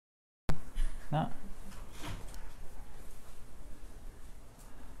No?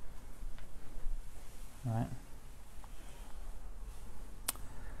 Right.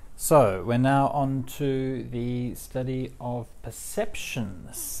 So we're now on to the study of perception,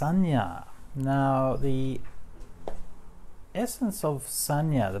 sanya. Now the essence of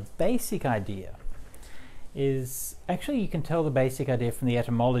sanya, the basic idea, is actually, you can tell the basic idea from the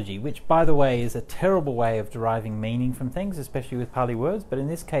etymology, which by the way is a terrible way of deriving meaning from things, especially with Pali words, but in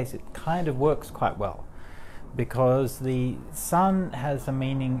this case it kind of works quite well, because the sun has a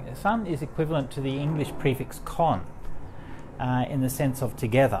meaning. Sun is equivalent to the English prefix con, in the sense of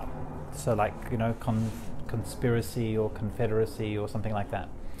together, so like, you know, conspiracy or confederacy or something like that.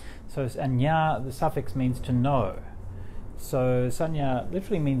 So, and nya, the suffix, means to know. So sanya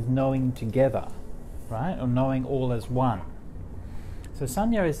literally means knowing together, right, or knowing all as one. So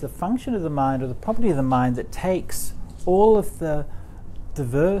sanya is the function of the mind, or the property of the mind, that takes all of the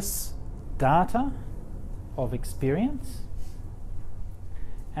diverse data of experience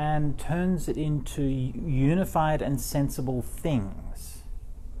and turns it into unified and sensible things.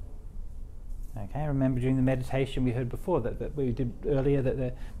 Okay, remember during the meditation we heard before that we did earlier that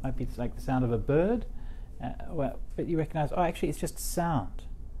there might be like the sound of a bird, but you recognize, oh, actually it's just sound,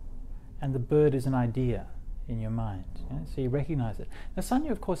 and the bird is an idea in your mind. So you recognize it. Now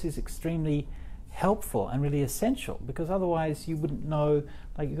sanya, of course, is extremely helpful and really essential, because otherwise you wouldn't know,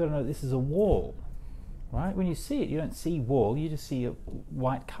 like, you've got to know this is a wall, right? When you see it, you don't see wall, you just see a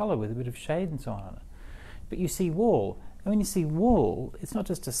white color with a bit of shade and so on it. But you see wall, and when you see wall, it's not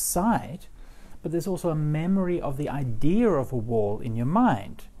just a sight, but there's also a memory of the idea of a wall in your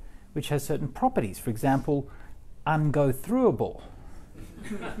mind, which has certain properties. For example, ungo-throughable.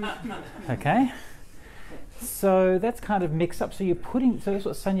 Okay? So that's kind of mixed up. So you're putting, so that's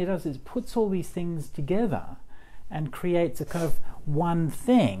what sanya does, is puts all these things together and creates a kind of one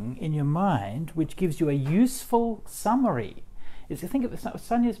thing in your mind, which gives you a useful summary. Is, think of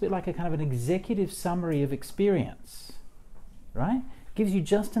sanya as a bit like a kind of an executive summary of experience, right? Gives you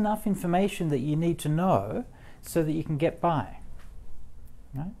just enough information that you need to know so that you can get by,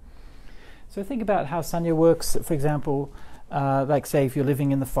 right? So think about how sanya works, for example, like say if you're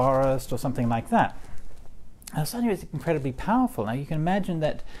living in the forest or something like that. Now sanya is incredibly powerful. Now you can imagine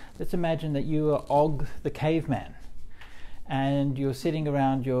that, let's imagine that you are Og the caveman, and you're sitting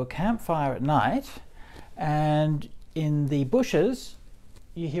around your campfire at night, and in the bushes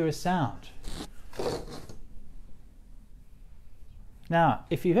you hear a sound. Now,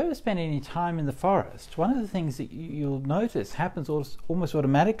 if you've ever spent any time in the forest, one of the things that you'll notice happens almost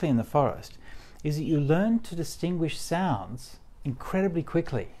automatically in the forest is that you learn to distinguish sounds incredibly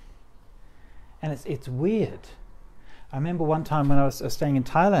quickly. And it's weird. I remember one time when I was staying in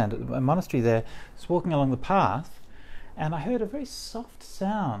Thailand at a monastery there, I was walking along the path, and I heard a very soft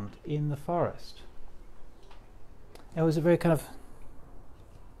sound in the forest. It was a very kind of,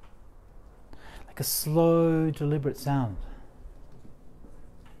 like a slow, deliberate sound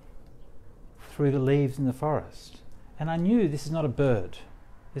through the leaves in the forest. And I knew this is not a bird,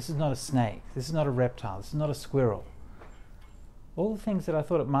 this is not a snake, this is not a reptile, this is not a squirrel. All the things that I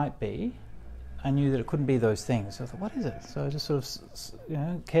thought it might be, I knew that it couldn't be those things. So I thought, what is it? So I just sort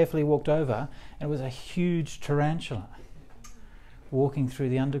of, carefully walked over, and it was a huge tarantula walking through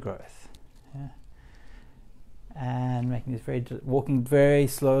the undergrowth, and making this walking very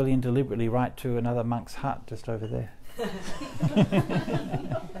slowly and deliberately right to another monk's hut just over there.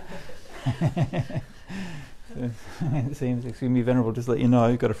 It seems extremely venerable. Just let you know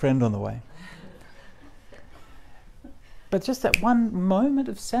you've got a friend on the way. But just that one moment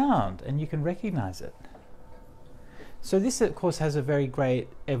of sound, and you can recognize it. So this, of course, has a very great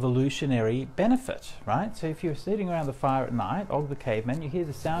evolutionary benefit, right? So if you're sitting around the fire at night, Og the caveman, you hear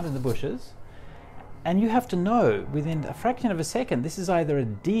the sound in the bushes, and you have to know within a fraction of a second, this is either a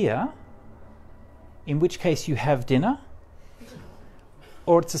deer, in which case you have dinner,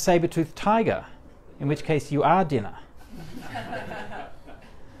 or it's a saber-toothed tiger, in which case you are dinner.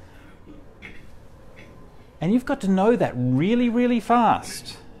 And you've got to know that really, really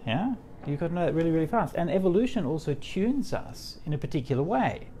fast. Yeah? You've got to know that really, really fast. And evolution also tunes us in a particular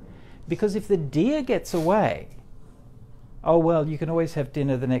way. Because if the deer gets away, oh well, you can always have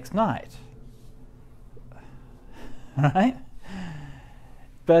dinner the next night. Right?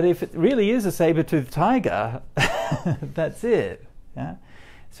 But if it really is a saber-toothed tiger, that's it. Yeah?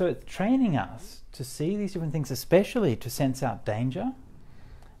 So it's training us to see these different things, especially to sense out danger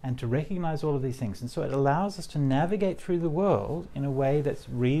and to recognize all of these things. And so it allows us to navigate through the world in a way that's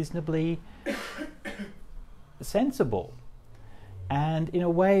reasonably sensible And in a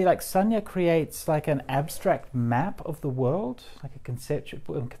way, like Sanya creates like an abstract map of the world, like a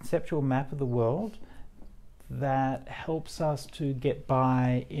conceptual map of the world that helps us to get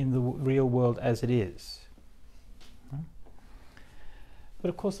by in the real world as it is. But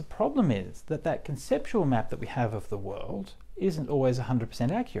of course the problem is that that conceptual map that we have of the world isn't always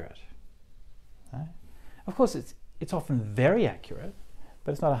 100% accurate. Right? Of course it's often very accurate,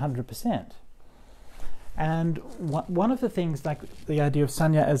 but it's not 100%. And one of the things, like the idea of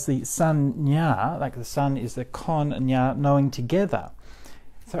Sanya as the Sanya, like the sun is the Kon and Nya knowing together.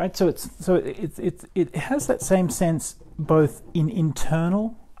 So, right, it has that same sense both in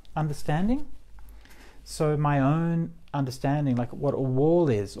internal understanding. So my own understanding, like what a wall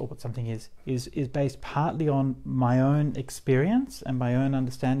is or what something is based partly on my own experience and my own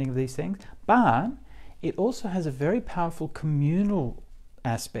understanding of these things, but it also has a very powerful communal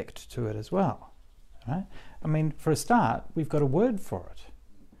aspect to it as well. Right? I mean, for a start, we've got a word for it,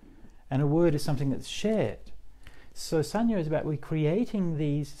 and a word is something that's shared. So Sanya is about creating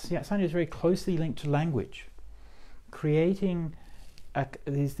these. Sanya is very closely linked to language, creating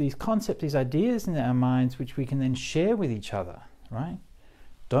these concepts, these ideas in our minds, which we can then share with each other. Right?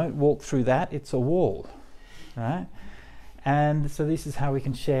 Don't walk through that; it's a wall. Right? And so this is how we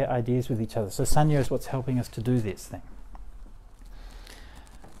can share ideas with each other. So Sanya is what's helping us to do this thing.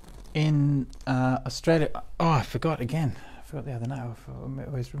 In Australia, I forgot the other night. I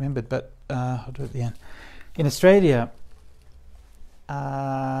always remembered, but I'll do it at the end. In Australia,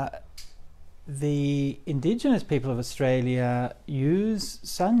 the indigenous people of Australia use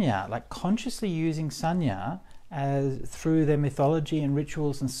Sanya, like consciously using Sanya through their mythology and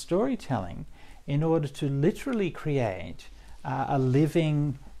rituals and storytelling, in order to literally create a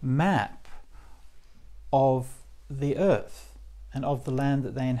living map of the earth and of the land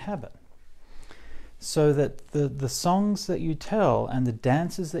that they inhabit. So that the songs that you tell and the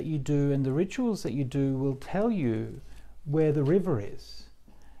dances that you do and the rituals that you do will tell you where the river is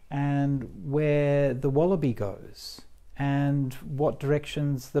and where the wallaby goes and what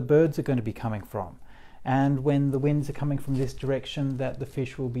directions the birds are going to be coming from, and when the winds are coming from this direction that the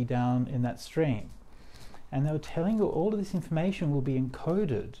fish will be down in that stream. And they were telling you all of this information will be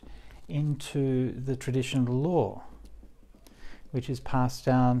encoded into the traditional law, which is passed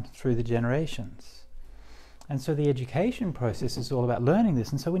down through the generations. And so the education process is all about learning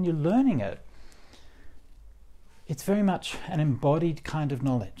this. And so when you're learning it, it's very much an embodied kind of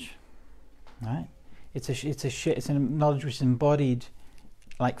knowledge, right? It's a knowledge which is embodied,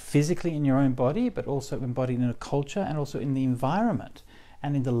 like physically in your own body, but also embodied in a culture and also in the environment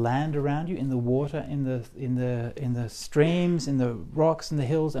and in the land around you, in the water, in the streams, in the rocks, in the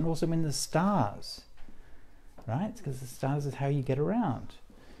hills, and also in the stars. Right? Because the stars is how you get around.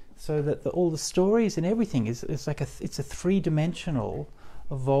 So that all the stories and everything it's a three-dimensional,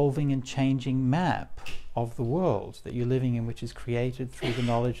 evolving and changing map of the world that you're living in, which is created through the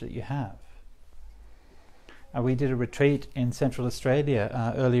knowledge that you have. We did a retreat in Central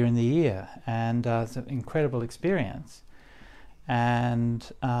Australia earlier in the year, and it's an incredible experience. And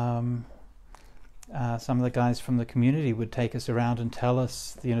some of the guys from the community would take us around and tell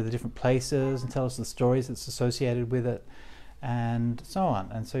us, the different places and tell us the stories that's associated with it, and so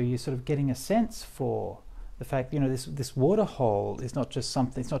on. And so you're sort of getting a sense for the fact, this water hole is not just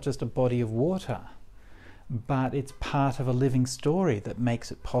something. It's not just a body of water, but it's part of a living story that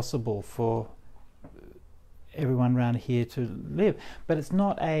makes it possible for everyone around here to live. But it's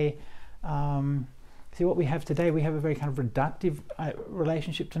not a see what we have today. We have a very kind of reductive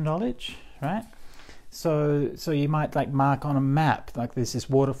relationship to knowledge, right? So you might like mark on a map like there's this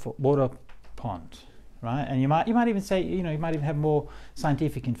water pond, right? And you might even say, you might even have more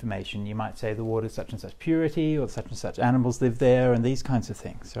scientific information. You might say the water is such and such purity, or such and such animals live there, and these kinds of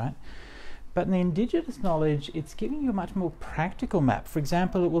things, right? But in the indigenous knowledge, it's giving you a much more practical map. For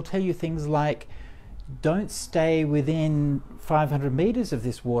example, it will tell you things like, don't stay within 500 meters of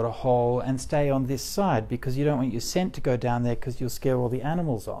this water hole and stay on this side, because you don't want your scent to go down there because you'll scare all the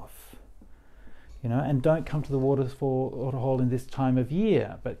animals off. And don't come to the water hole in this time of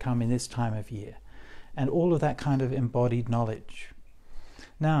year, but come in this time of year. And all of that kind of embodied knowledge.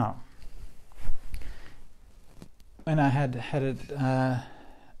 Now, when I had a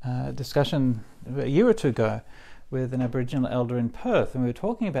discussion a year or two ago with an Aboriginal elder in Perth, and we were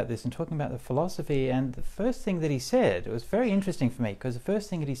talking about this and talking about the philosophy, and the first thing that he said, it was very interesting for me, because the first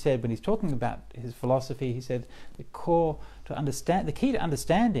thing that he said when he's talking about his philosophy, he said the key to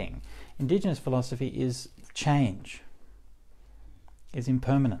understanding Indigenous philosophy is change, is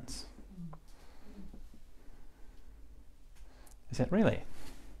impermanence. Is that really?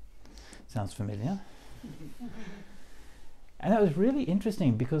 Sounds familiar. And that was really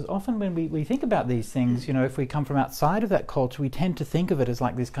interesting, because often when we think about these things, you know, if we come from outside of that culture, we tend to think of it as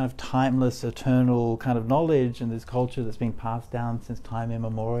like this kind of timeless, eternal kind of knowledge and this culture that's been passed down since time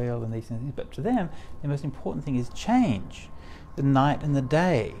immemorial and these things. But to them, the most important thing is change. The night and the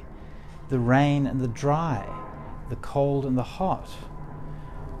day, the rain and the dry, the cold and the hot.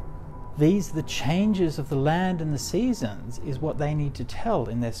 The changes of the land and the seasons is what they need to tell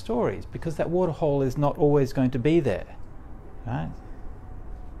in their stories, because that waterhole is not always going to be there. Right?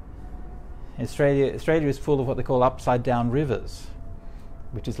 Australia is full of what they call upside down rivers,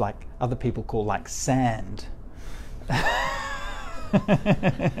 which is like other people call like sand.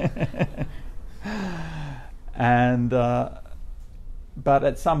 And but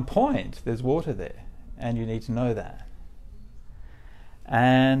at some point there's water there, and you need to know that.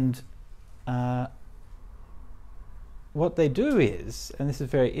 And what they do is, and this is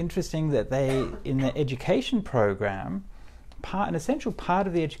very interesting, that they, in their education program, an essential part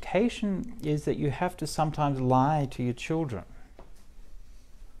of the education is that you have to sometimes lie to your children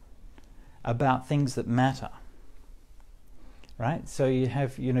about things that matter. Right? So you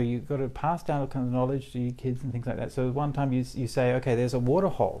have, you know, you've got to pass down all kinds of knowledge to your kids and things like that. So one time you say, okay, there's a water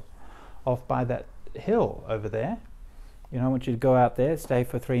hole off by that hill over there. You know, I want you to go out there, stay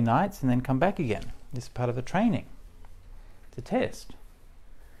for 3 nights, and then come back again. This is part of the training. It's a test.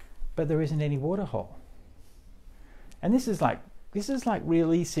 But there isn't any water hole. And this is like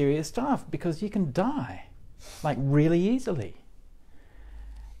really serious stuff, because you can die like really easily.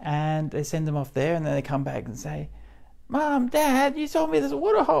 And they send them off there, and then they come back and say, Mom, Dad, you told me there's a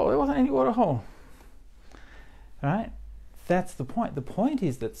water hole. There wasn't any water hole. Right? That's the point. The point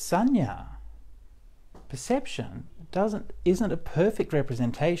is that sanya, perception, isn't a perfect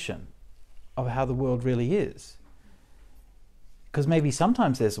representation of how the world really is. Because maybe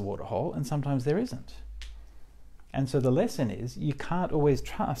sometimes there's a water hole and sometimes there isn't. And so the lesson is, you can't always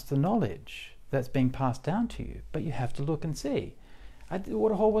trust the knowledge that's being passed down to you, but you have to look and see. The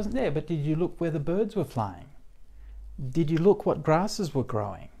water hole wasn't there, but did you look where the birds were flying? Did you look what grasses were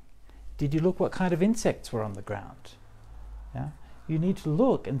growing? Did you look what kind of insects were on the ground? Yeah? You need to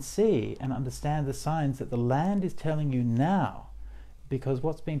look and see and understand the signs that the land is telling you now, because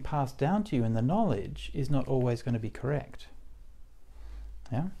what's being passed down to you in the knowledge is not always going to be correct.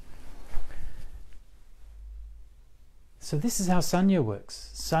 Yeah? So this is how sanya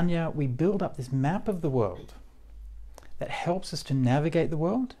works. Sanya, we build up this map of the world that helps us to navigate the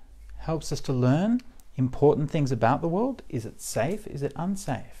world, helps us to learn important things about the world. Is it safe? Is it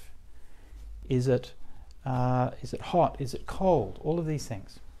unsafe? Is it hot? Is it cold? All of these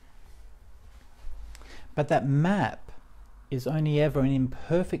things. But that map is only ever an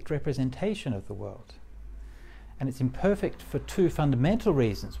imperfect representation of the world. And it's imperfect for 2 fundamental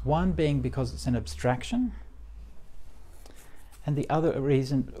reasons. One being because it's an abstraction, and the other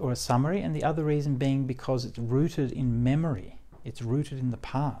reason, or a summary, and the other reason being because it's rooted in memory. It's rooted in the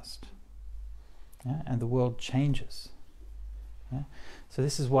past. Yeah? And the world changes. Yeah? So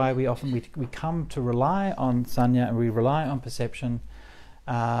this is why we often we come to rely on sanya, and we rely on perception,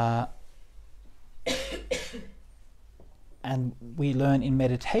 and we learn in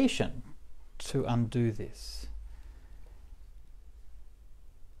meditation to undo this,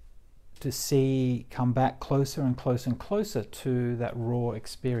 to see, come back closer and closer and closer to that raw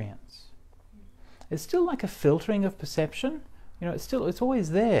experience. It's still like a filtering of perception. You know, it's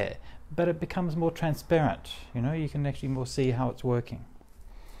always there, but it becomes more transparent. You know, you can actually more see how it's working.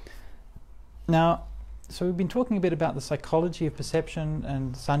 Now, so we've been talking a bit about the psychology of perception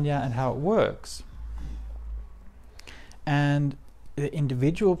and sanya and how it works, and the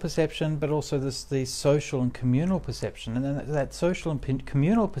individual perception, but also the social and communal perception. And then that social and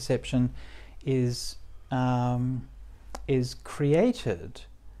communal perception is created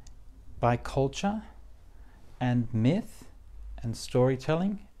by culture and myth and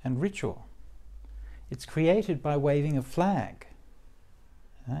storytelling and ritual. It's created by waving a flag.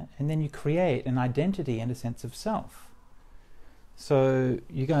 Right? And then you create an identity and a sense of self. So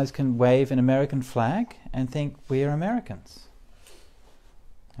you guys can wave an American flag and think, we are Americans.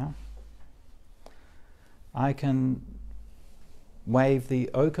 Yeah. I can wave the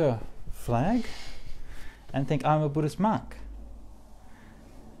ochre flag and think I'm a Buddhist monk.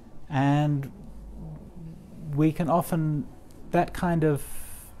 And we can often, that kind of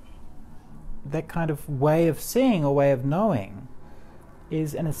way of seeing or way of knowing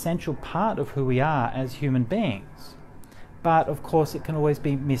is an essential part of who we are as human beings. But of course it can always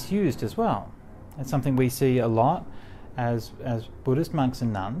be misused as well. It's something we see a lot as Buddhist monks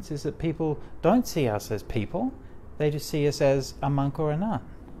and nuns, is that people don't see us as people, they just see us as a monk or a nun,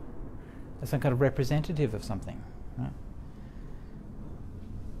 as some kind of representative of something. Right?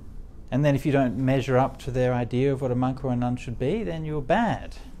 And then if you don't measure up to their idea of what a monk or a nun should be, then you're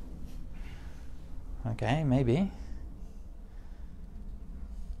bad. Okay, maybe.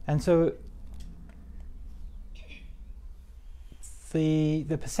 And so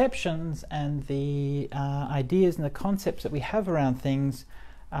the perceptions and the ideas and the concepts that we have around things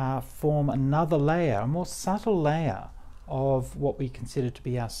form another layer, a more subtle layer of what we consider to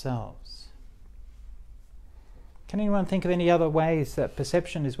be ourselves. Can anyone think of any other ways that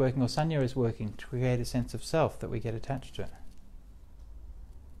perception is working or sanya is working to create a sense of self that we get attached to?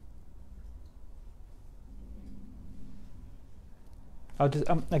 I'll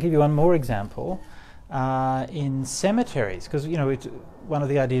give you one more example. In cemeteries, because one of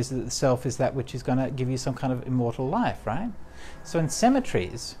the ideas of the self is that which is going to give you some kind of immortal life, right? So in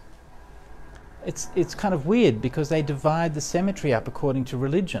cemeteries, it's kind of weird because they divide the cemetery up according to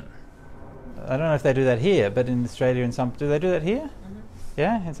religion. I don't know if they do that here, but in Australia, do they do that here? Mm-hmm.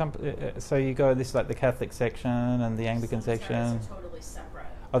 Yeah, in some. So you go this is like the Catholic section and the Anglican section. Are totally separate.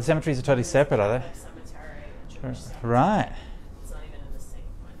 Oh, the cemeteries are totally separate, are they? Cemetery, right. It's not even in the same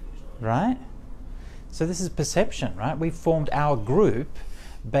one usually. Right. So this is perception, right? We've formed our group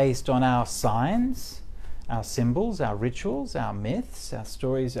based on our signs, our symbols, our rituals, our myths, our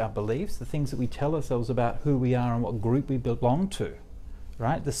stories, our beliefs, the things that we tell ourselves about who we are and what group we belong to,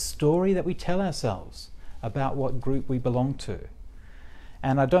 right? The story that we tell ourselves about what group we belong to.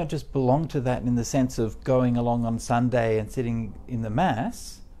 And I don't just belong to that in the sense of going along on Sunday and sitting in the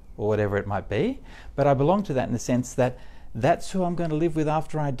Mass, or whatever it might be, but I belong to that in the sense that that's who I'm going to live with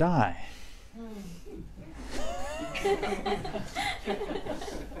after I die.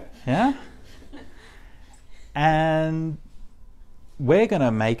 Yeah? And we're going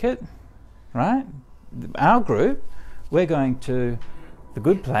to make it, right? Our group, we're going to the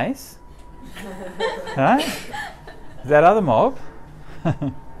good place, right? That other mob,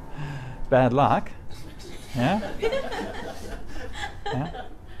 bad luck, yeah? Yeah?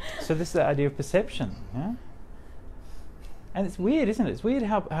 So this is the idea of perception, yeah? And it's weird, isn't it? It's weird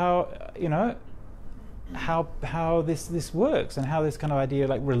how this works, and how this kind of idea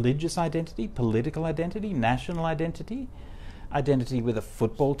like religious identity, political identity, national identity with a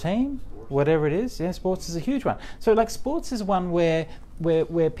football team, whatever it is. Yeah, sports is a huge one. So like sports is one where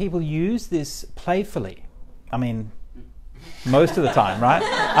people use this playfully. I mean, most of the time, right?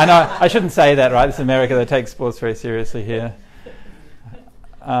 I know I shouldn't say that, right? It's America, they take sports very seriously here.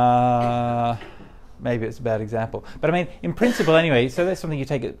 Maybe it's a bad example, but I mean, in principle, anyway. So that's something you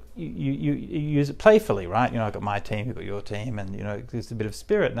take it, you use it playfully, right? I've got my team, you've got your team, and there's a bit of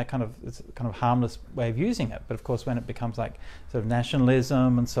spirit, and it's a kind of harmless way of using it. But of course, when it becomes like sort of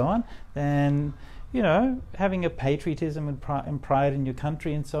nationalism and so on, then having a patriotism and pride in your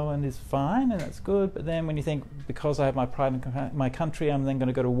country and so on is fine, and that's good. But then when you think, because I have my pride in my country, I'm then going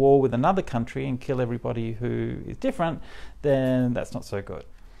to go to war with another country and kill everybody who is different, then that's not so good.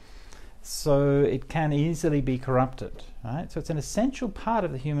 So it can easily be corrupted, right? So it's an essential part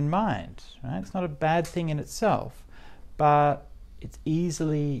of the human mind, right? It's not a bad thing in itself, but it's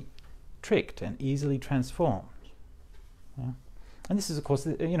easily tricked and easily transformed. Yeah? And this is, of course,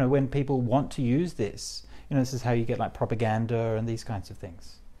 when people want to use this, this is how you get like propaganda and these kinds of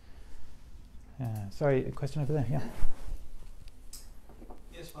things. Sorry, a question over there, yeah?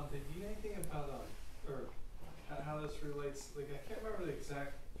 Yes, Monte, do you know anything about, or how this relates, like I can't remember the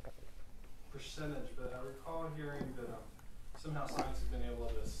exact percentage, but I recall hearing that somehow science has been able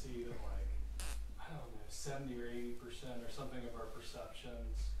to see that, like, I don't know, 70 or 80% or something of our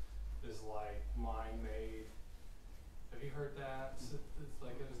perceptions is like mind-made. Have you heard that? It's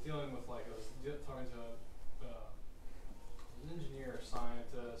like I was dealing with, like, I was talking to an engineer or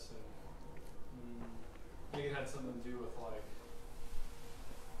scientist, and I think it had something to do with, like,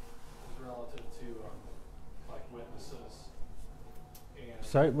 it was relative to like witnesses.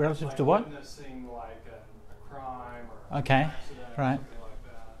 So relative like to what? Witnessing like a crime or okay, an accident or right. something like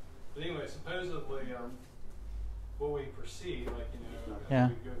that. But anyway, supposedly what we perceive, like yeah.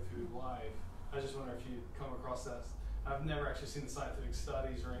 as we go through life. I just wonder if you come across that. I've never actually seen the scientific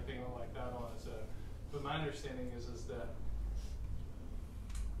studies or anything like that on it. So, but my understanding is that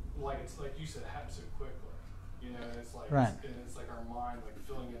like it's like you said, it happens so quickly. And it's like right. It's like our mind like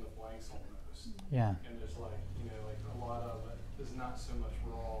filling in the blanks almost. Yeah. And there's like like a lot of it is not so much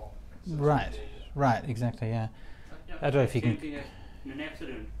raw. Right, exactly, yeah. I don't know if you can. In an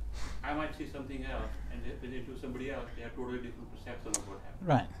accident, I might see something else, and when they do somebody else, they have totally different perception of what happened.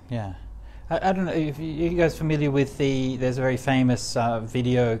 Right, yeah. I don't know if you guys familiar with there's a very famous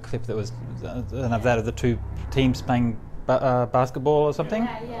video clip that was of the two teams playing basketball or something.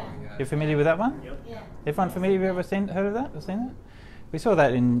 Yeah. You're familiar with that one? Yep. Yeah. Everyone familiar? Have you ever heard of that or seen that? We saw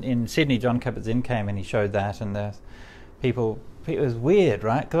that in Sydney. John Kabat-Zinn came and he showed that, and the people it was weird,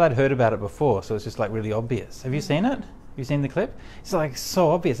 right? Because I'd heard about it before, so it's just like really obvious. Have you seen it? Have you seen the clip? It's like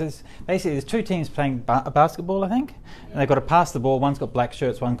so obvious. Basically, there's two teams playing basketball, I think, and they've got to pass the ball. One's got black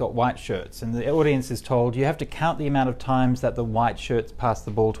shirts, one's got white shirts, and the audience is told you have to count the amount of times that the white shirts pass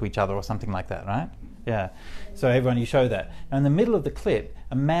the ball to each other, or something like that, right? Yeah. So everyone, you show that. Now in the middle of the clip,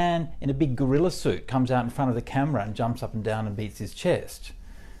 a man in a big gorilla suit comes out in front of the camera and jumps up and down and beats his chest.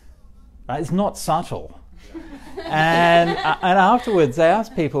 Right? It's not subtle. And afterwards they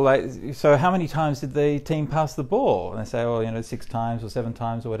ask people, like, so how many times did the team pass the ball? And they say, oh, 6 times or 7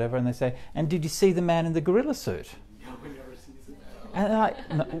 times or whatever. And they say, and did you see the man in the gorilla suit? And they're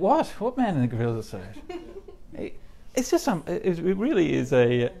like, no, what man in the gorilla suit? It's just it really is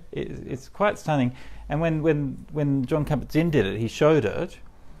it's quite stunning. And when John Kabat-Zinn did it, he showed it,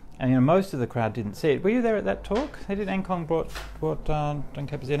 and most of the crowd didn't see it. Were you there at that talk? They did. Ankong brought John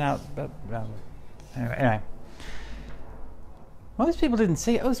Kabat-Zinn out, but anyway, most people didn't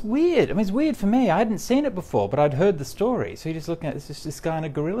see it. It was weird. I mean, it's weird for me. I hadn't seen it before, but I'd heard the story. So you're just looking at this guy in a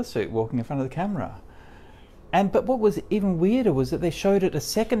gorilla suit walking in front of the camera. But what was even weirder was that they showed it a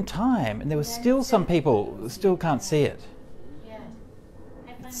second time, and there were still some people who still can't see it. Yeah.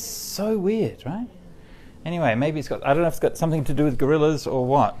 It's so weird, right? Anyway, maybe I don't know if it's got something to do with gorillas or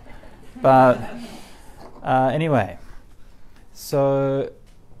what. But anyway, so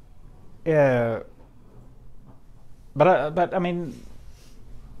yeah. But I mean,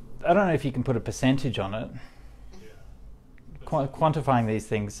 I don't know if you can put a percentage on it. Yeah. Quantifying these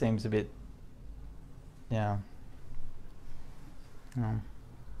things seems a bit. Yeah.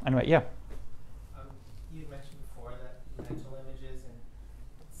 Anyway, yeah. You mentioned before that mental images and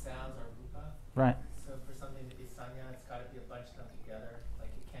sounds are rupa. Right. So for something to be sanya, it's got to be a bunch of them together. Like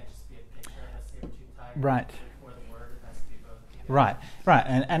it can't just be a picture of a saber-tooth tiger. Right. Or the word. It has to be both together. Right.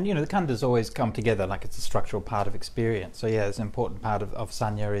 And the khandas always come together like it's a structural part of experience. So yeah, it's an important part of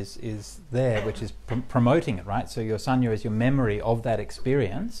sanya is there, which is promoting it, right? So your sanya is your memory of that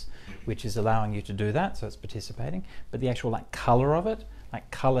experience, which is allowing you to do that, so it's participating. But the actual colour of it,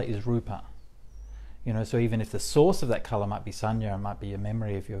 colour is rupa. So even if the source of that colour might be sanya, it might be a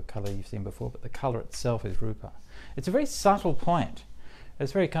memory of your colour you've seen before, but the colour itself is rupa. It's a very subtle point.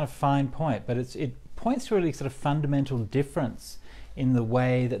 It's a very kind of fine point, but it points to a really sort of fundamental difference in the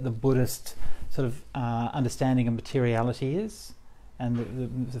way that the Buddhist sort of understanding of materiality is,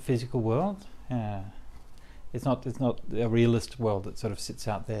 and the physical world. Yeah. It's not a realist world that sort of sits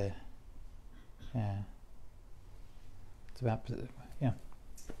out there. Yeah. It's about, yeah.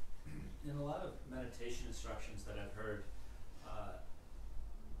 In a lot of meditation instructions that I've heard,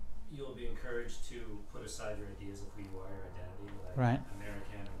 you'll be encouraged to put aside your ideas of who you are, your identity, like Right.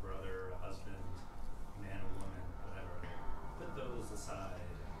 American, a brother, a husband, a man, a woman, whatever. Put those aside.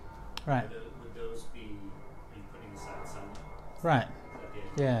 Right. Would those be putting aside some? Right.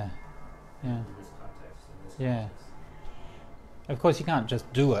 Yeah. Yeah. In this context, in this Yeah. context. Of course, you can't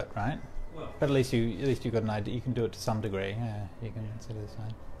just do it, right? Well, But at least you've got an idea. You can do it to some degree. Yeah. You can set it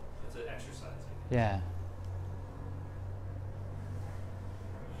aside. it's an exercise. Yeah.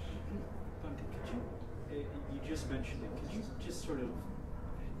 Bhante, could you just mentioned it, could you just sort of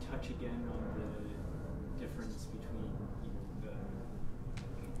touch again on the difference between the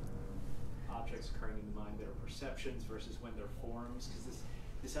objects occurring in the mind that are perceptions versus when they're forms? Because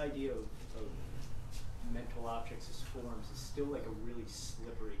this idea of mental objects as forms is still like a really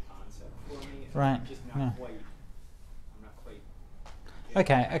slippery concept for me. Right. I'm just Yeah. not quite.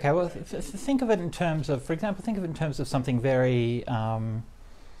 Okay. Well, think of it in terms of, for example, something very,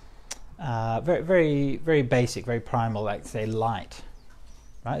 very, very basic, very primal, like say light.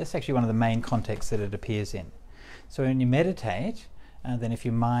 Right. That's actually one of the main contexts that it appears in. So when you meditate, then if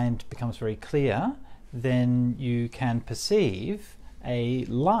your mind becomes very clear, then you can perceive a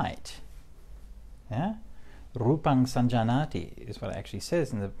light. Yeah. Rupang sanjanati is what it actually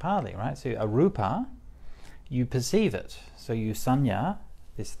says in the Pali, right? So a rupa, you perceive it. So you sanya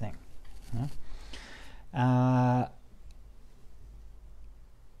this thing. Yeah?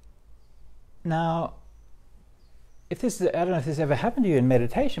 Now, I don't know if this ever happened to you in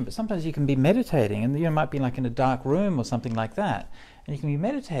meditation, but sometimes you can be meditating and you might be like in a dark room or something like that, and you can be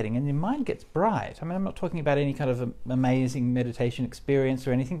meditating and your mind gets bright. I mean, I'm not talking about any kind of amazing meditation experience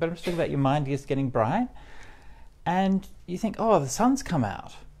or anything, but I'm just talking about your mind just getting bright, and you think, oh, the sun's come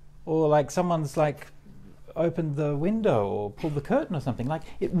out, or like someone's like opened the window or pulled the curtain or something. Like,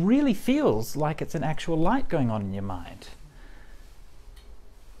 it really feels like it's an actual light going on in your mind.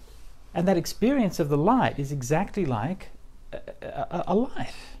 And that experience of the light is exactly like a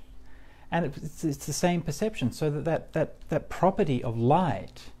light. And it's the same perception. So that property of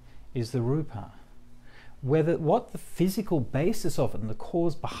light is the rupa. What the physical basis of it and the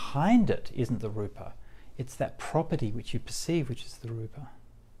cause behind it isn't the rupa. It's that property which you perceive which is the rupa.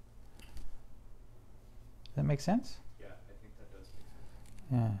 Does that make sense? Yeah, I think that does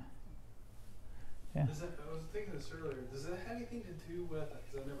make sense. Yeah. Does that, I was thinking this earlier. Does that have anything to do with?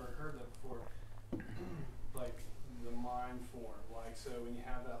 Because I've never heard that before. Like the mind form. Like so, when you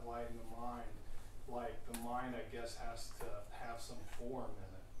have that light in the mind, like the mind, I guess, has to have some form in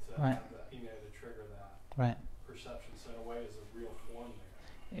it to Right. have that, you know, to trigger that Right. perception. So in a way, there's a real form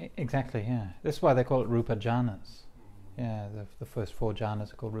there. Exactly, yeah. That's why they call it rupa jhanas. Yeah, the first 4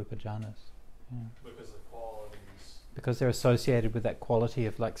 jhanas are called rupa jhanas. Yeah. Because the qualities. Because they're associated with that quality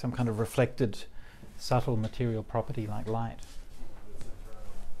of like some kind of reflected, subtle material property like light. It's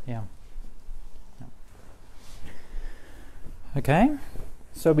incredible. Yeah. Okay,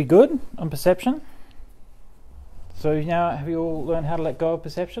 so we good on perception? So now have you all learned how to let go of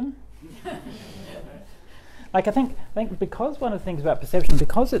perception? Like I think because one of the things about perception,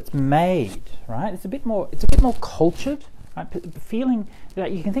 because it's made, right? It's a bit more cultured, right? Feeling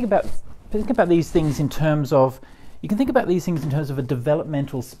that you can think about these things in terms of a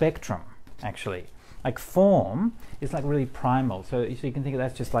developmental spectrum, actually. Like form is like really primal, so you can think of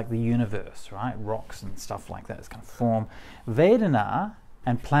that's just like the universe, right? Rocks and stuff like that is kind of form. Vedana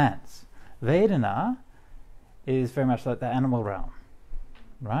and plants. Vedana is very much like the animal realm,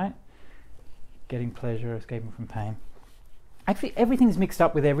 right? Getting pleasure, escaping from pain. Actually, everything's mixed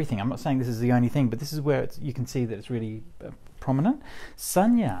up with everything. I'm not saying this is the only thing, but this is where you can see that it's really prominent.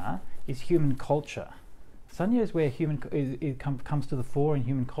 Sanya is human culture. Sanya is where it comes to the fore in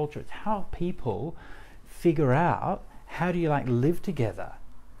human culture. It's how people figure out how do you like live together,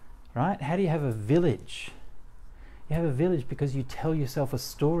 right? How do you have a village? You have a village because you tell yourself a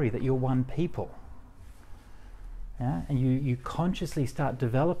story that you're one people. Yeah? And you consciously start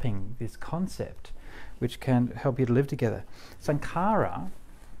developing this concept which can help you to live together. Sankhara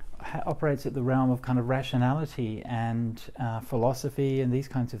operates at the realm of kind of rationality and philosophy and these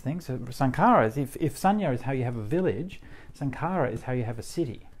kinds of things. So sankhara is, if sanya is how you have a village, sankhara is how you have a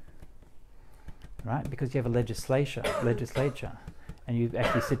city, right? Because you have a legislature, and you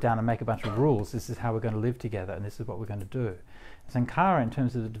actually sit down and make a bunch of rules. This is how we're going to live together, and this is what we're going to do. Sankhara, in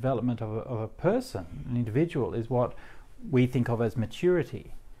terms of the development of a person, an individual, is what we think of as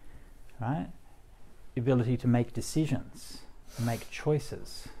maturity, right? The ability to make decisions, to make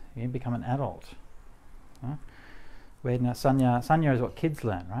choices. You become an adult. Huh? Where now sanya is what kids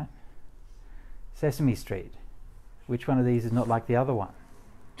learn, right? Sesame Street. Which one of these is not like the other one?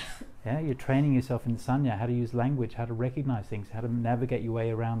 Yeah, you're training yourself in sanya, how to use language, how to recognize things, how to navigate your way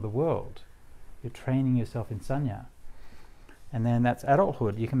around the world. You're training yourself in sanya. And then that's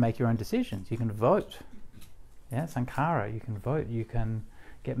adulthood. You can make your own decisions. You can vote. Yeah, sankhara. You can vote. You can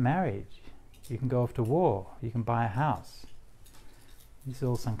get married. You can go off to war. You can buy a house. This is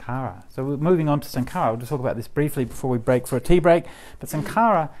all sankhara. So we're moving on to sankhara. We'll just talk about this briefly before we break for a tea break. But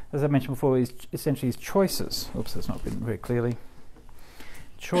sankhara, as I mentioned before, is essentially choices. Oops, that's not written very clearly.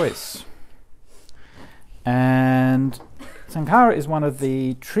 Choice. And sankhara is one of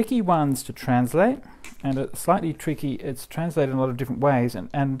the tricky ones to translate, and it's slightly tricky. It's translated in a lot of different ways.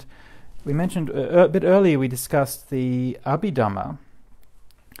 And we mentioned a bit earlier, we discussed the Abhidhamma.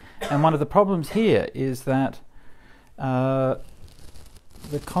 And one of the problems here is that the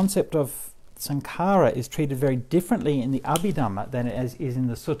concept of sankhara is treated very differently in the Abhidhamma than it is in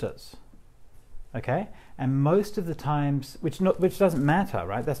the suttas. Okay? And most of the times, which doesn't matter,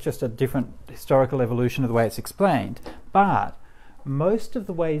 right? That's just a different historical evolution of the way it's explained. But most of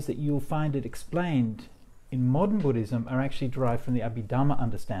the ways that you'll find it explained in modern Buddhism are actually derived from the Abhidhamma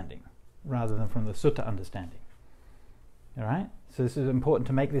understanding rather than from the sutta understanding. All right? So this is important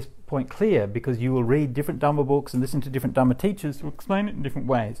to make this point clear, because you will read different Dhamma books and listen to different Dhamma teachers who explain it in different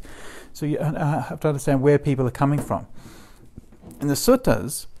ways. So you have to understand where people are coming from. In the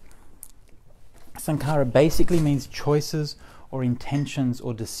suttas, sankhara basically means choices or intentions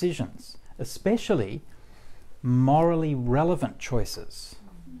or decisions, especially morally relevant choices.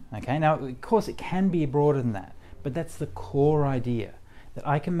 Okay, now of course it can be broader than that, but that's the core idea, that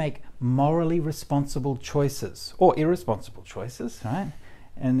I can make morally responsible choices or irresponsible choices, right?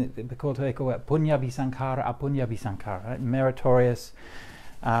 And they call it punya visankhara, apunya visankhara, right? Meritorious,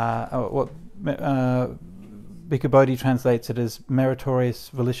 what Bhikkhu Bodhi translates it as meritorious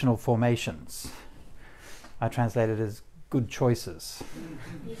volitional formations. I translate it as good choices.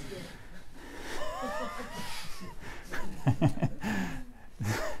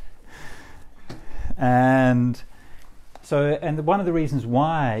 And So, and one of the reasons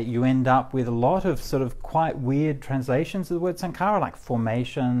why you end up with a lot of sort of quite weird translations of the word sankhara, like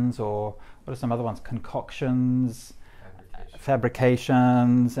formations, or what are some other ones, concoctions,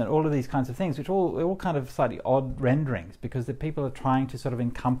 fabrications, and all of these kinds of things, which all kind of slightly odd renderings, because the people are trying to sort of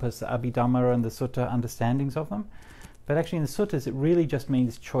encompass the Abhidhamma and the Sutta understandings of them. But actually in the suttas it really just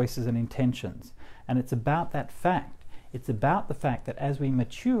means choices and intentions. And it's about that fact. It's about the fact that as we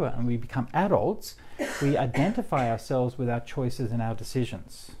mature and we become adults, we identify ourselves with our choices and our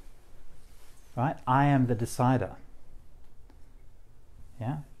decisions. Right? I am the decider.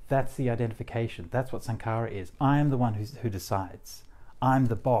 Yeah? That's the identification. That's what sankhara is. I am the one who decides. I'm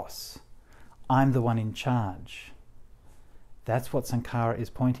the boss. I'm the one in charge. That's what sankhara is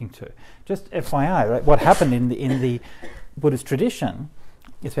pointing to. Just FYI, right, what happened in the Buddhist tradition,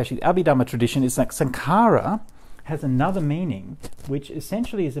 especially the Abhidhamma tradition, is that sankhara has another meaning, which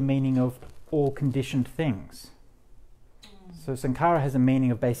essentially is a meaning of all conditioned things. So sankhara has a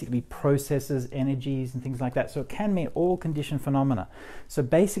meaning of basically processes, energies, and things like that. So it can mean all conditioned phenomena. So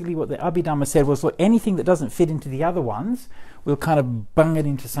basically what the Abhidhamma said was, look, anything that doesn't fit into the other ones, we'll kind of bung it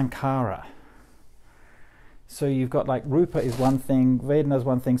into sankhara. So you've got like rupa is one thing, vedana is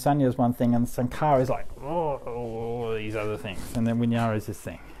one thing, sanya is one thing, and sankhara is like, oh, these other things. And then vinyara is this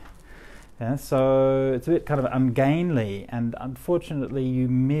thing. Yeah, so it's a bit kind of ungainly, and unfortunately you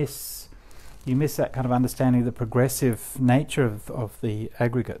miss that kind of understanding of the progressive nature of the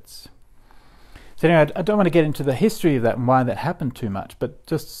aggregates. So anyway, I don't want to get into the history of that and why that happened too much, but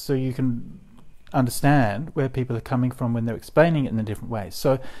just so you can understand where people are coming from when they're explaining it in the different ways.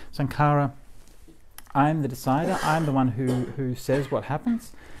 So sankhara, I'm the decider, I'm the one who says what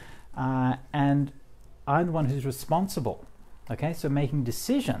happens, and I'm the one who's responsible. Okay, so making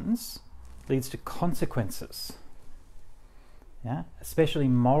decisions leads to consequences. Yeah, especially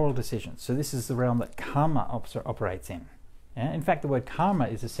moral decisions. So this is the realm that karma operates in. Yeah? In fact, the word karma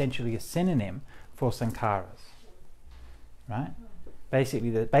is essentially a synonym for sankharas. Right? Basically,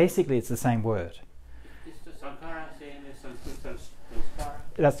 it's the same word. Is the sankhara same as Sanskrit sanskara?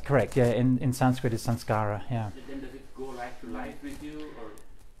 That's correct. Yeah, in Sanskrit it's sanskara. Yeah. Then does it go life to life with you, or?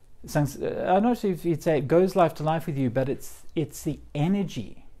 I'm not sure if you'd say it goes life to life with you, but it's the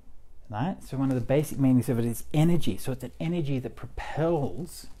energy. Right? So one of the basic meanings of it is energy. So it's an energy that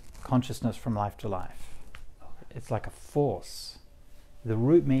propels consciousness from life to life. It's like a force. The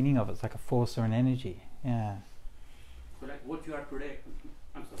root meaning of it's like a force or an energy. Yeah. So like what you are today,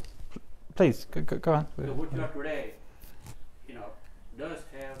 I'm sorry. Please, go on. So what you are today, does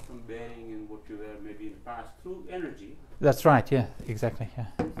have some bearing in what you were maybe in the past through energy. That's right, yeah, exactly, yeah.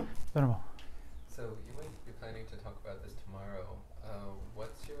 Wonderful. So you might be planning to talk about this tomorrow.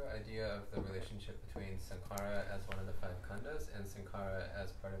 What's your idea of the relationship between sankhara as one of the five khandas and sankhara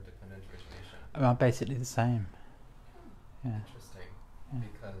as part of dependent origination? Basically the same. Yeah. Interesting, Yeah.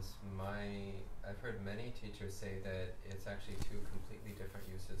 because I've heard many teachers say that it's actually two completely different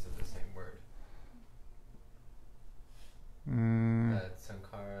uses of the same word. That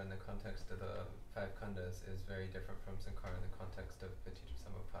sankhara in the context of the five khandas is very different from sankhara in the context of Paticca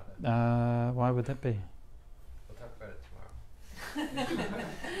Samuppada. Why would that be? We'll talk about it tomorrow.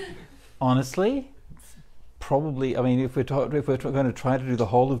 Honestly, probably. I mean, if we're going to try to do the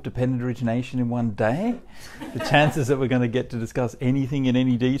whole of dependent origination in one day, the chances that we're going to get to discuss anything in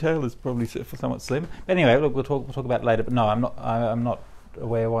any detail is probably somewhat slim. But anyway, look, we'll talk about it later. But no, I'm not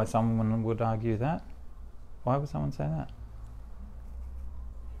aware why someone would argue that. Why would someone say that?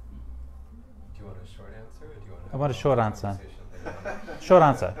 Do you want a short answer, or do you want to I want a short answer. conversation later on? Short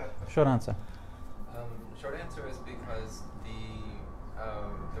answer. Short answer. Short answer is because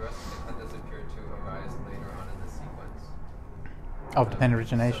the rest of the khandas appear to arise later on in the sequence. Of dependent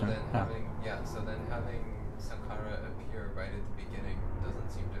origination. So then having sankhara appear right at the beginning doesn't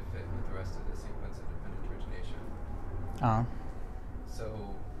seem to fit with the rest of the sequence of dependent origination. So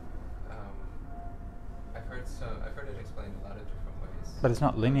I've heard it explained a lot of different ways. But it's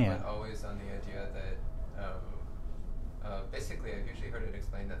not linear. But always on the idea that basically I've usually heard it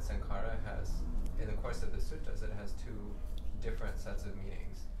explained that sankhara has, in the course of the suttas, it has two different sets of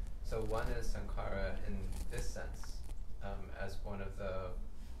meanings. So one is sankhara in this sense, as one of the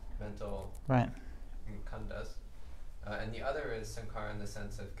mental khandas, and the other is sankhara in the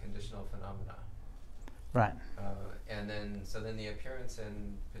sense of conditional phenomena. Right. And then the appearance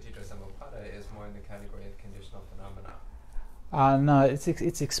in Paticca Samuppada is more in the category of conditional phenomena. No,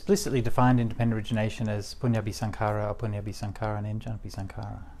 it's explicitly defined in dependent origination as punyabhi sankhara, apunyabhi sankhara, and enjanabhi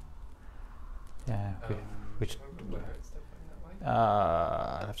sankhara. Yeah. Which where it's defined that way?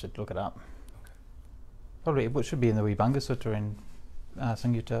 I'd have to look it up. Okay. Probably it should be in the Vibhanga Sutta in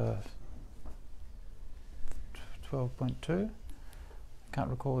Samyutta 12.2. I can't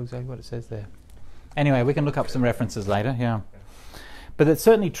recall exactly what it says there. Anyway, we can look up some references later, yeah. But it's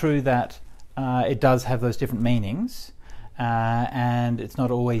certainly true that it does have those different meanings, and it's not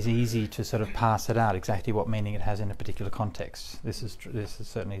always easy to sort of parse it out exactly what meaning it has in a particular context. This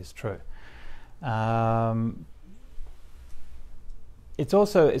certainly is true. It's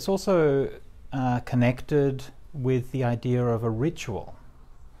also connected with the idea of a ritual,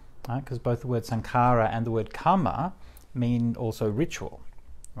 right? Because both the word sankhara and the word karma mean also ritual,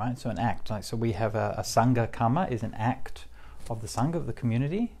 right? So an act. Like, so we have a sangha karma is an act of the sangha, of the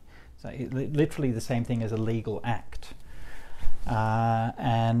community. So literally the same thing as a legal act.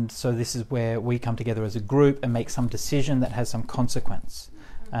 And so this is where we come together as a group and make some decision that has some consequence.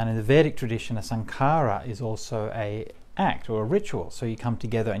 And in the Vedic tradition, a sankhara is also a act or a ritual. So you come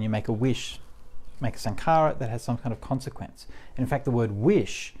together and you make a wish, make a sankhara that has some kind of consequence. And in fact, the word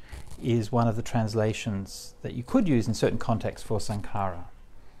wish is one of the translations that you could use in certain contexts for sankhara.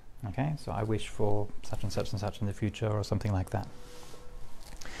 Okay, so I wish for such and such and such in the future, or something like that.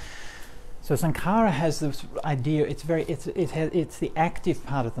 So sankhara has this idea. It's the active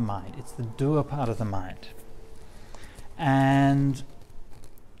part of the mind. It's the doer part of the mind. And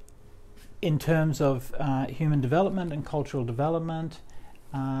in terms of human development and cultural development,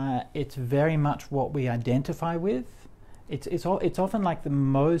 it's very much what we identify with. It's often like the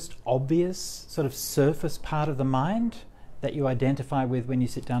most obvious sort of surface part of the mind that you identify with when you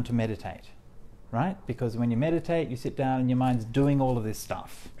sit down to meditate, right? Because when you meditate, you sit down and your mind's doing all of this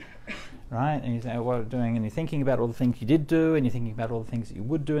stuff, right? And you say, what are you doing? And you're thinking about all the things you did do, and you're thinking about all the things that you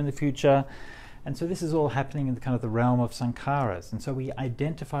would do in the future. And so this is all happening in the kind of the realm of sankharas. And so we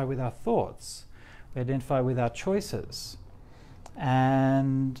identify with our thoughts. We identify with our choices.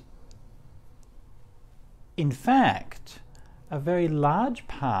 And in fact, a very large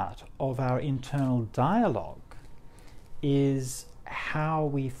part of our internal dialogue is how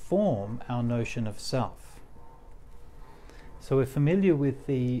we form our notion of self. So we're familiar with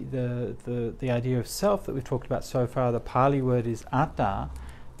the idea of self that we've talked about so far. The Pali word is atta,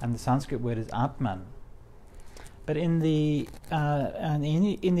 and the Sanskrit word is atman. But in the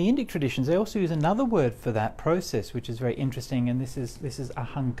Indic traditions, they also use another word for that process, which is very interesting, and this is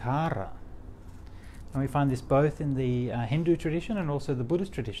ahankara. And we find this both in the Hindu tradition and also the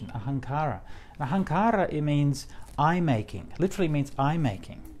Buddhist tradition, ahankara. And ahankara, it means I-making, literally means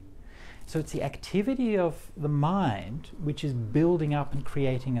I-making. So it's the activity of the mind which is building up and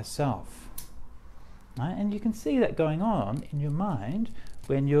creating a self. Right? And you can see that going on in your mind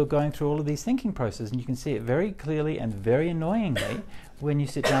when you're going through all of these thinking processes, and you can see it very clearly and very annoyingly when you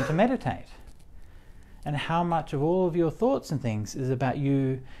sit down to meditate. And how much of all of your thoughts and things is about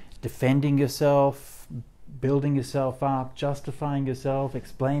you defending yourself, building yourself up, justifying yourself,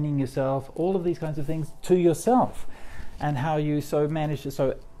 explaining yourself, all of these kinds of things to yourself, and how you so manage to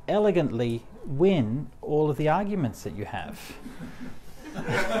so elegantly win all of the arguments that you have.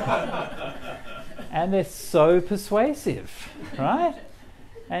 And they're so persuasive, right?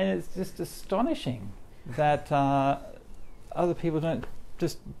 And it's just astonishing that other people don't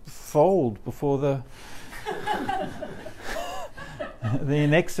just fold before the the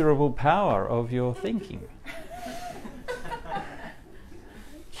inexorable power of your thinking.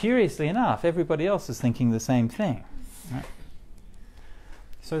 Curiously enough, everybody else is thinking the same thing. Right?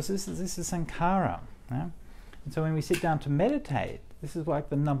 So this is sankhara. Yeah? And so when we sit down to meditate, this is like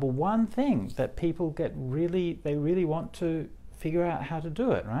the number one thing that people they really want to figure out how to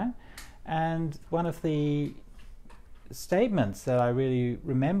do it, right? And one of the statements that I really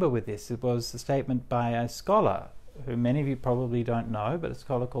remember with this, it was a statement by a scholar who many of you probably don't know, but a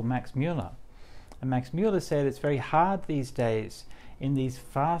scholar called Max Muller. And Max Muller said it's very hard these days in these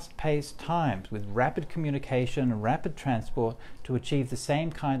fast-paced times with rapid communication and rapid transport to achieve the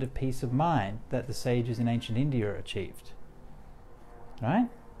same kind of peace of mind that the sages in ancient India achieved. Right?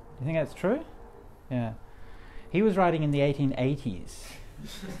 Do you think that's true? Yeah. He was writing in the 1880s.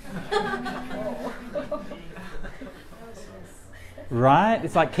 Right?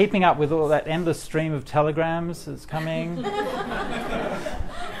 It's like keeping up with all that endless stream of telegrams that's coming.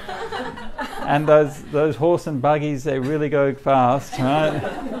 And those horse and buggies, they really go fast, right?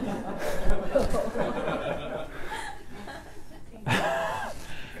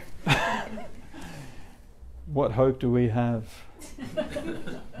 What hope do we have?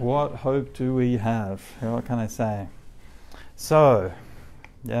 What hope do we have? What can I say? So,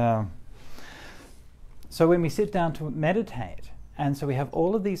 yeah. So when we sit down to meditate, and so we have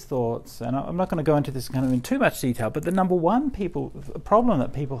all of these thoughts, and I'm not going to go into this kind of in too much detail, but the number one problem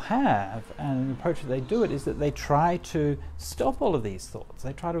that people have, and the approach that they do it, is that they try to stop all of these thoughts.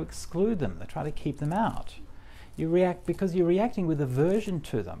 They try to exclude them. They try to keep them out. You react because you're reacting with aversion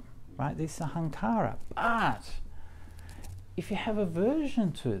to them, right? This is ahankara. But if you have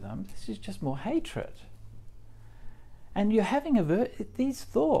aversion to them, this is just more hatred. And you're having these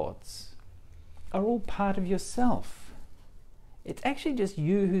thoughts are all part of yourself. It's actually just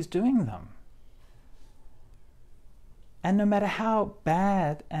you who's doing them. And no matter how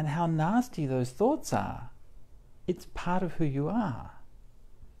bad and how nasty those thoughts are, it's part of who you are.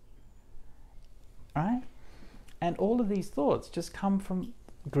 Right? And all of these thoughts just come from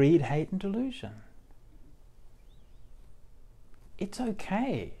greed, hate, and delusion. It's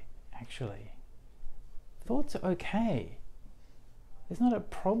okay, actually. Thoughts are okay. There's not a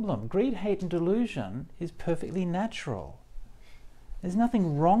problem. Greed, hate, and delusion is perfectly natural. There's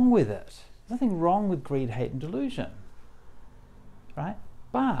nothing wrong with it. There's nothing wrong with greed, hate, and delusion. Right?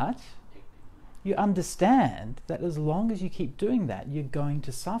 But you understand that as long as you keep doing that, you're going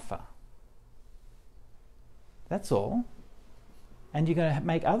to suffer. That's all. And you're going to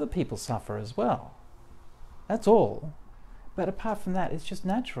make other people suffer as well. That's all. But apart from that, it's just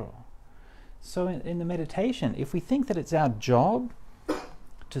natural. So in the meditation, if we think that it's our job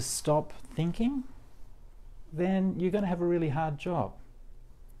to stop thinking, then you're going to have a really hard job.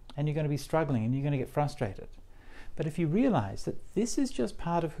 And you're going to be struggling and you're going to get frustrated. But if you realize that this is just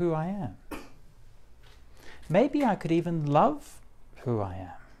part of who I am, maybe I could even love who I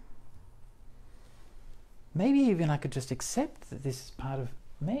am. Maybe even I could just accept that this is part of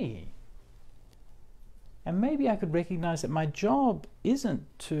me. And maybe I could recognize that my job isn't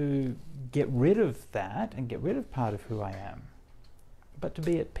to get rid of that and get rid of part of who I am, but to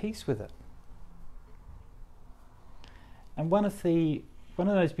be at peace with it. And one of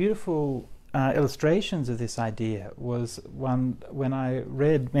those beautiful illustrations of this idea was one when I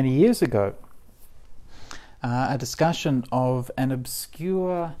read many years ago a discussion of an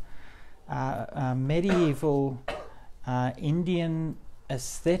obscure medieval Indian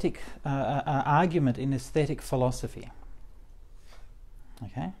aesthetic argument in aesthetic philosophy.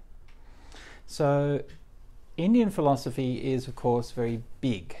 Okay, so Indian philosophy is, of course, very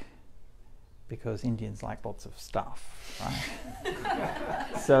big because Indians like lots of stuff,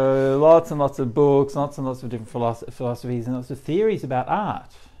 right? So lots and lots of books, lots and lots of different philosophies and lots of theories about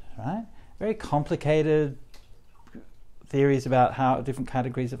art, right? Very complicated theories about how different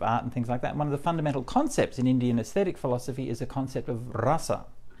categories of art and things like that. And one of the fundamental concepts in Indian aesthetic philosophy is a concept of rasa.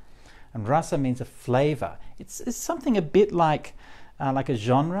 And rasa means a flavor. It's something a bit like a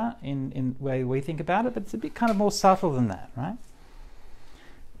genre in the way we think about it, but it's a bit kind of more subtle than that, right?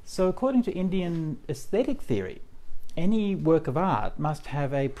 So according to Indian aesthetic theory, any work of art must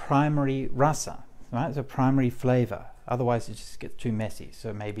have a primary rasa, right? It's a primary flavor. Otherwise it just gets too messy.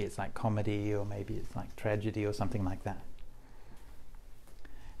 So maybe it's like comedy, or maybe it's like tragedy or something like that.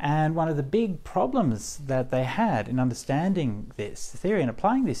 And one of the big problems that they had in understanding this theory and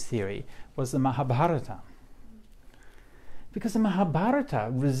applying this theory was the Mahabharata. Because the Mahabharata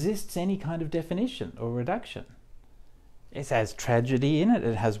resists any kind of definition or reduction. It has tragedy in it,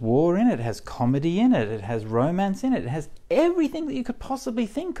 it has war in it, it has comedy in it, it has romance in it, it has everything that you could possibly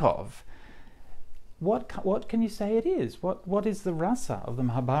think of. What can you say it is? What is the rasa of the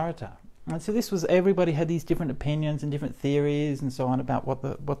Mahabharata? And so this was, everybody had these different opinions and different theories and so on about what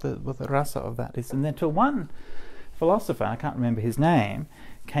the rasa of that is. And then till one philosopher, I can't remember his name,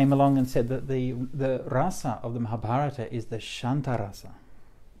 came along and said that the rasa of the Mahabharata is the Shantarasa.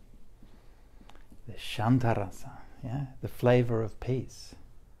 The Shantarasa, yeah, the flavor of peace.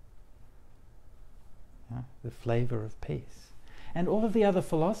 Yeah, the flavor of peace. And all of the other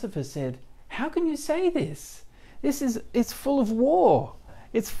philosophers said, how can you say this? It's full of war.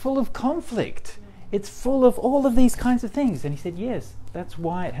 It's full of conflict. It's full of all of these kinds of things. And he said, yes, that's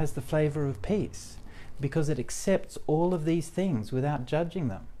why it has the flavor of peace, because it accepts all of these things without judging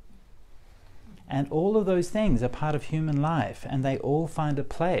them. And all of those things are part of human life, and they all find a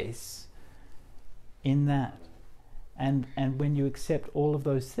place in that. And when you accept all of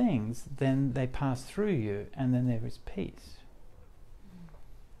those things, then they pass through you, and then there is peace.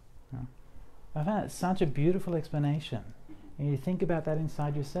 I found it such a beautiful explanation. And you think about that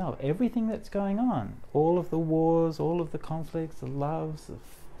inside yourself. Everything that's going on, all of the wars, all of the conflicts, the loves,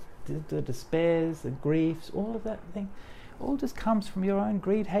 the despairs, the griefs, all of that thing, all just comes from your own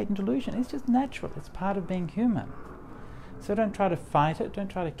greed, hate and delusion. It's just natural. It's part of being human. So don't try to fight it. Don't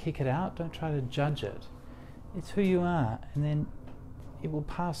try to kick it out. Don't try to judge it. It's who you are, and then it will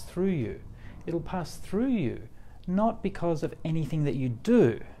pass through you. It'll pass through you not because of anything that you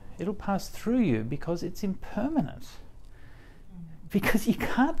do. It'll pass through you because it's impermanent. Because you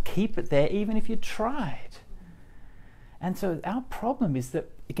can't keep it there even if you tried. And so our problem is that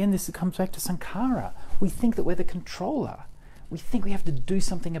again, this comes back to sankhara. We think that we're the controller. We think we have to do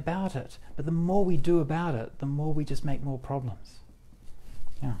something about it. But the more we do about it, the more we just make more problems.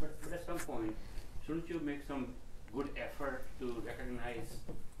 Yeah. But at some point, shouldn't you make some good effort to recognize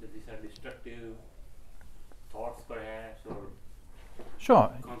that these are destructive thoughts, perhaps, or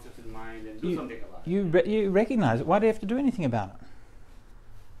Sure. concepts in mind, and do something about it? You recognize it. Why do you have to do anything about it?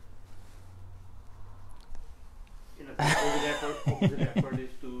 You know, the opposite effort is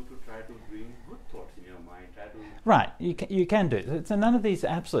to try to bring good thoughts in your mind. Try to Right, you can do it. So none of these are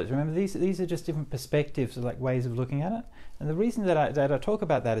absolutes. Remember, these are just different perspectives, or like ways of looking at it. And the reason that I talk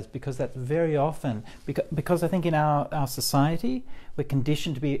about that is because that's very often, because I think in our society, we're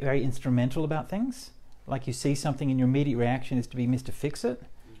conditioned to be very instrumental about things. Like you see something and your immediate reaction is to be Mr. Fix-It.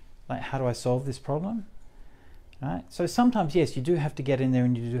 Like, how do I solve this problem? Right? So sometimes, yes, you do have to get in there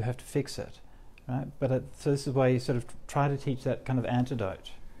and you do have to fix it. Right? But so this is why you sort of try to teach that kind of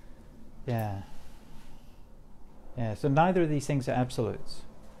antidote. Yeah. Yeah, so neither of these things are absolutes.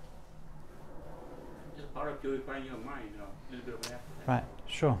 just part of purifying your mind, you know, a little bit of an effort. Right,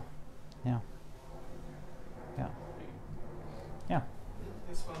 sure. Yeah. Yeah. Yeah.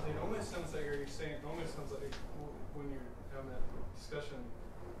 It's funny. It almost sounds like, you're saying, it almost sounds like when you're having that discussion,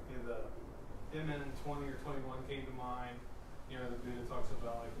 you know, the Imman in 20 or 21 came to mind. You know, the Buddha talks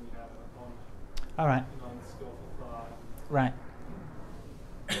about like when you have All right. an unskillful thought. Right.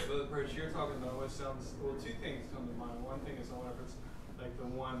 But the approach you're talking about always sounds, well, two things come to mind. One thing is, I wonder if it's like the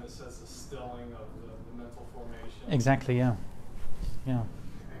one that says the stilling of the mental formation. Exactly, yeah. Yeah.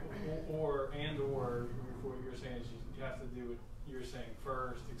 Or what you're saying is you have to do what you're saying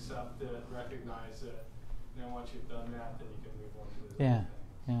first, accept it, recognize it, and then once you've done that, then you can move on to the Yeah, other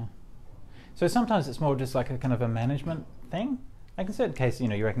thing. yeah. So sometimes it's more just like a kind of a management thing. Like in certain cases, you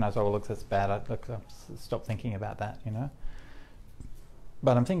know, you recognize, oh, look, that's bad. I'll stop thinking about that, you know.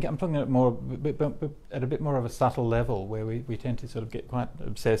 But I'm talking at more, at a bit more of a subtle level, where we tend to sort of get quite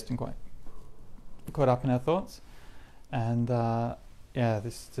obsessed and quite caught up in our thoughts, and yeah,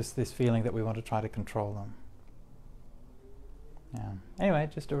 this feeling that we want to try to control them. Yeah. Anyway,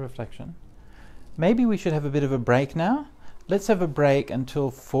 just a reflection. Maybe we should have a bit of a break now. Let's have a break until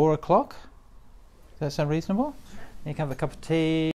 4 o'clock. Does that sound reasonable? You can have a cup of tea.